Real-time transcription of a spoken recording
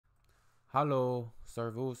Hello,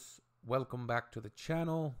 Servus. Welcome back to the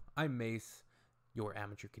channel. I'm Mace, your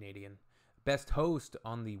amateur Canadian, best host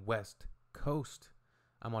on the West Coast.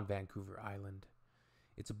 I'm on Vancouver Island.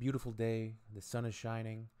 It's a beautiful day. The sun is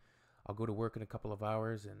shining. I'll go to work in a couple of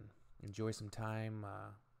hours and enjoy some time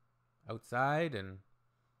outside and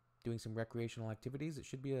doing some recreational activities. It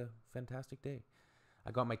should be a fantastic day.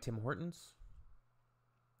 I got my Tim Hortons.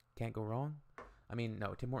 Can't go wrong. I mean,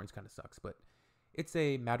 no, Tim Hortons kind of sucks, but it's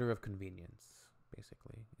a matter of convenience,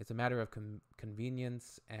 basically. It's a matter of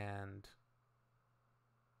convenience and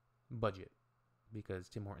budget, because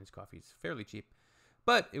Tim Hortons coffee is fairly cheap,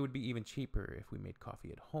 but it would be even cheaper if we made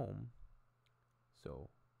coffee at home. So,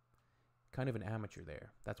 kind of an amateur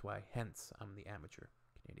there. That's why, hence, I'm the amateur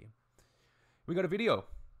Canadian. We got a video.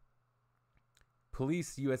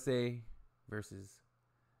 Police USA versus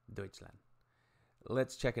Deutschland.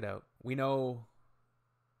 Let's check it out. We know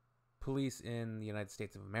police in the United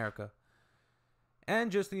States of America,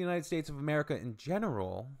 and just the United States of America in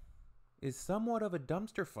general, is somewhat of a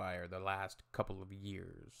dumpster fire the last couple of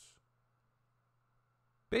years.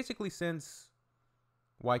 Basically since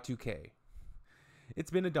Y2K. It's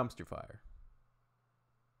been a dumpster fire.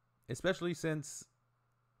 Especially since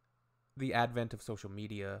the advent of social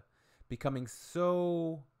media becoming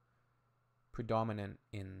so predominant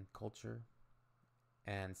in culture,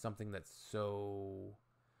 and something that's so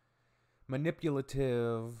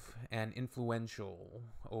manipulative and influential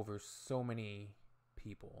over so many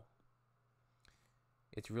people.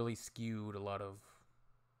 It's really skewed a lot of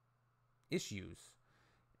issues,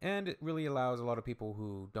 and it really allows a lot of people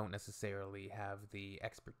who don't necessarily have the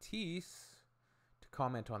expertise to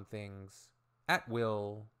comment on things at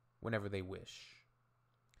will whenever they wish.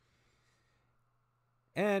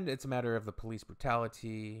 And it's a matter of the police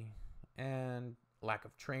brutality and lack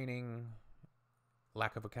of training,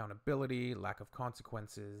 lack of accountability, lack of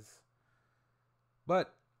consequences.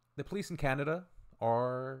 But the police in Canada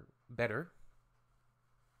are better.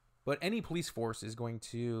 But any police force is going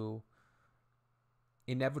to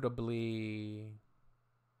inevitably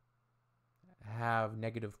have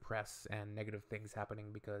negative press and negative things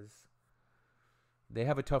happening because they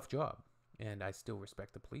have a tough job. And I still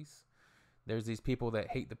respect the police. There's these people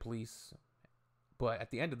that hate the police. But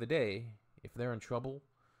at the end of the day, if they're in trouble,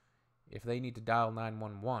 if they need to dial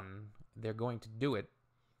 911, they're going to do it.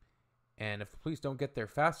 And if the police don't get there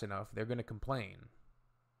fast enough, they're going to complain.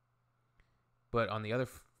 But on the other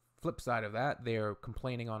flip side of that, they're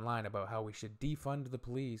complaining online about how we should defund the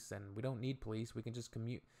police and we don't need police. We can just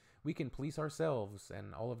we can police ourselves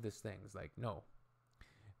and all of these things. Like, no.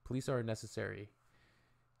 Police are a necessary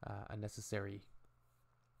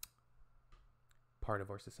part of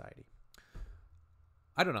our society.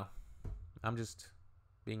 I don't know. I'm just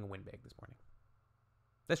being a windbag this morning.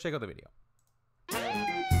 Let's check out the video.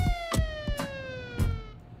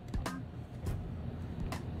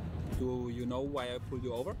 Do you know why I pulled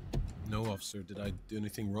you over? No, officer. Did I do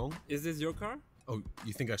anything wrong? Is this your car? Oh,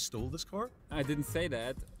 you think I stole this car? I didn't say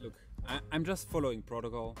that. Look, I'm just following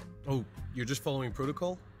protocol. Oh, you're just following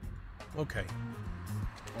protocol? Okay.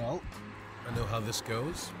 Well, I know how this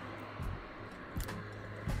goes.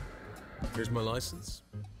 Here's my license.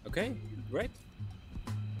 Okay, great.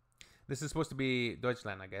 This is supposed to be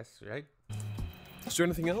Deutschland, I guess, right? Is there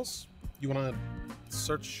anything else? You want to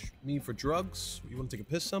search me for drugs? You want to take a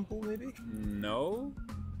piss sample, maybe? No,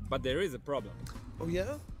 but there is a problem. Oh,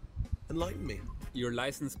 yeah? Enlighten me. Your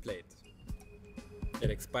license plate.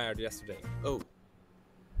 It expired yesterday. Oh.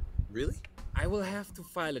 Really? I will have to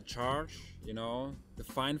file a charge, you know. The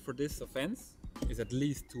fine for this offense is at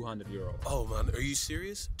least 200 euro. Oh, man, are you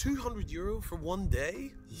serious? 200 euro for one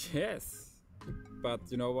day? Yes. But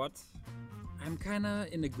you know what? I'm kinda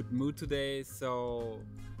in a good mood today, so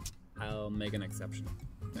I'll make an exception.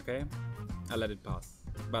 Okay? I'll let it pass.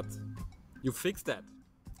 But you fix that.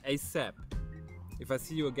 ASAP. If I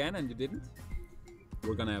see you again and you didn't,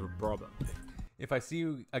 we're gonna have a problem. If I see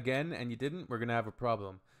you again and you didn't, we're going to have a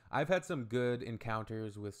problem. I've had some good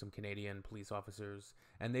encounters with some Canadian police officers,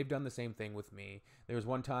 and they've done the same thing with me. There was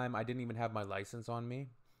one time I didn't even have my license on me.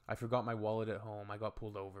 I forgot my wallet at home. I got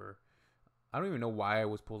pulled over. I don't even know why I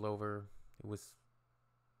was pulled over.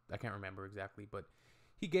 I can't remember exactly, but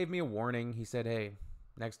he gave me a warning. He said, hey,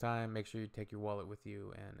 next time, make sure you take your wallet with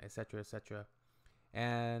you, and etc., etc.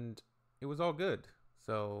 And it was all good.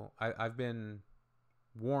 So I've been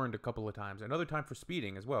warned a couple of times. Another time for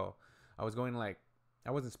speeding as well. I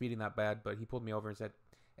wasn't speeding that bad, but he pulled me over and said,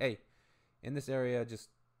 hey, in this area, just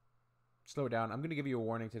slow down. I'm going to give you a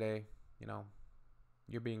warning today. You know,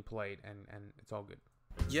 you're being polite, and it's all good.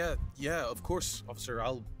 Yeah, of course, officer.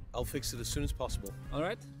 I'll fix it as soon as possible.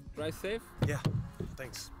 Alright, drive safe. Yeah,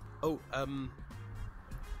 thanks. Oh,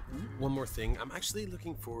 one more thing. I'm actually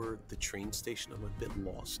looking for the train station. I'm a bit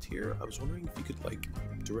lost here. I was wondering if you could, like,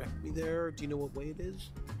 direct me there. Do you know what way it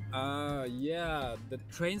is? Yeah, the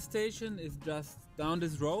train station is just down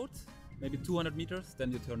this road, maybe 200 meters,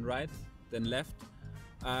 then you turn right, then left.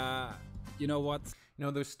 You know what? You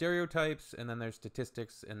know, there's stereotypes, and then there's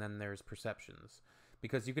statistics, and then there's perceptions.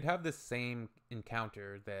 Because you could have this same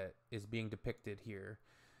encounter that is being depicted here.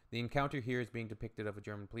 The encounter here is being depicted of a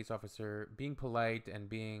German police officer being polite and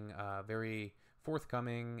being very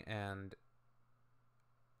forthcoming and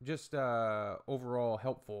just overall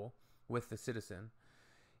helpful with the citizen.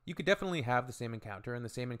 You could definitely have the same encounter, and the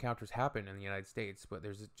same encounters happen in the United States, but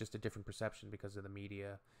there's just a different perception because of the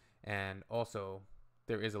media. And also,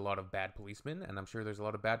 there is a lot of bad policemen, and I'm sure there's a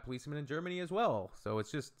lot of bad policemen in Germany as well. So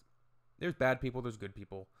it's just, there's bad people, there's good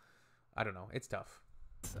people. I don't know, it's tough.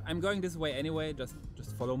 I'm going this way anyway, just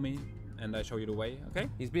follow me and I show you the way, okay?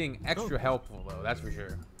 He's being extra helpful, though, that's for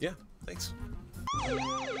sure. Yeah, thanks.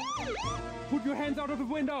 Put your hands out of the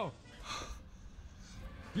window!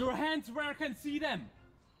 Your hands where I can see them!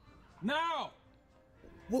 Now!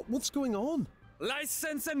 What's going on?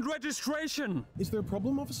 License and registration! Is there a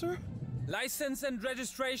problem, officer? License and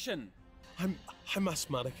registration! I'm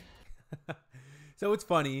asthmatic. So it's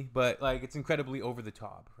funny, but like it's incredibly over the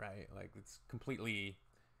top, right? Like it's completely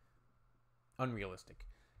unrealistic.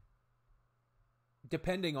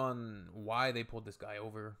 Depending on why they pulled this guy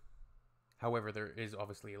over. However, there is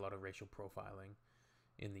obviously a lot of racial profiling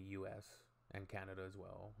in the US and Canada as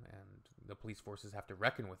well, and the police forces have to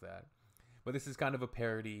reckon with that. But this is kind of a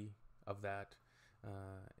parody of that.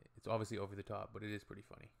 It's obviously over the top, but it is pretty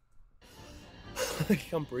funny. I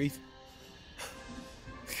can't breathe.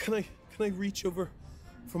 Can I reach over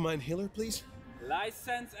for my inhaler, please?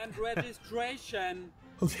 License and registration!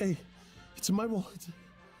 Okay, it's in my wallet.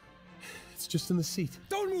 It's just in the seat.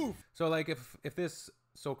 Don't move! So like if this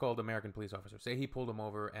so-called American police officer, say he pulled him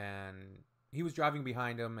over and he was driving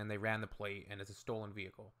behind him and they ran the plate and it's a stolen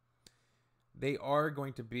vehicle, they are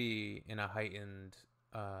going to be in a heightened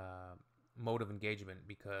mode of engagement,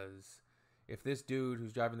 because if this dude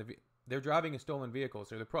who's driving they're driving a stolen vehicle,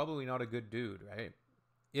 so they're probably not a good dude, right?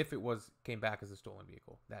 If it came back as a stolen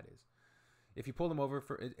vehicle, that is. If you pull them over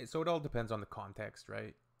so it all depends on the context,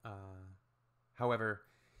 right? However,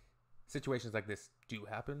 situations like this do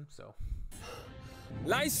happen, so.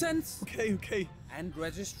 License Okay. and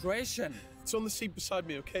registration! It's on the seat beside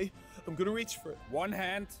me, okay? I'm gonna reach for it. One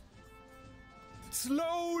hand.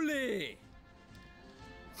 Slowly!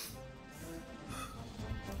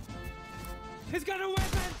 He's got a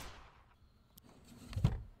weapon!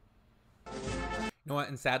 You know what?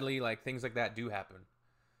 And sadly, like things like that do happen.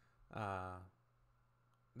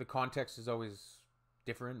 The context is always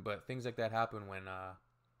different, but things like that happen when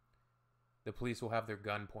the police will have their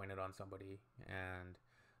gun pointed on somebody and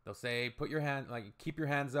they'll say, keep your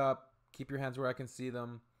hands up, keep your hands where I can see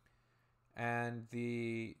them. And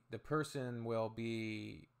the person will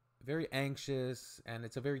be very anxious, and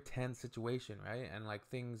it's a very tense situation, right? And like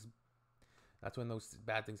that's when those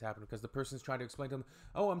bad things happen, because the person's trying to explain to them,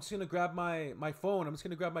 oh, I'm just gonna grab my phone. I'm just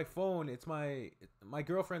gonna grab my phone. It's my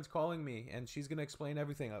girlfriend's calling me and she's gonna explain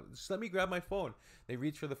everything. Just let me grab my phone. They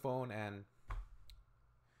reach for the phone and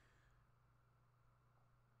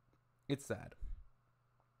it's sad.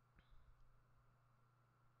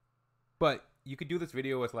 But you could do this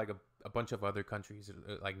video with like a bunch of other countries,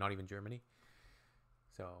 like not even Germany.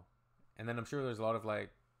 So, and then I'm sure there's a lot of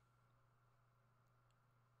like,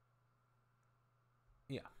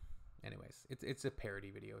 yeah. Anyways, it's a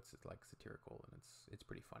parody video. It's like satirical, and it's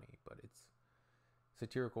pretty funny, but it's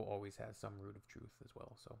satirical always has some root of truth as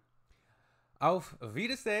well. So, auf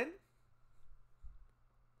Wiedersehen.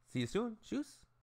 See you soon. Tschüss.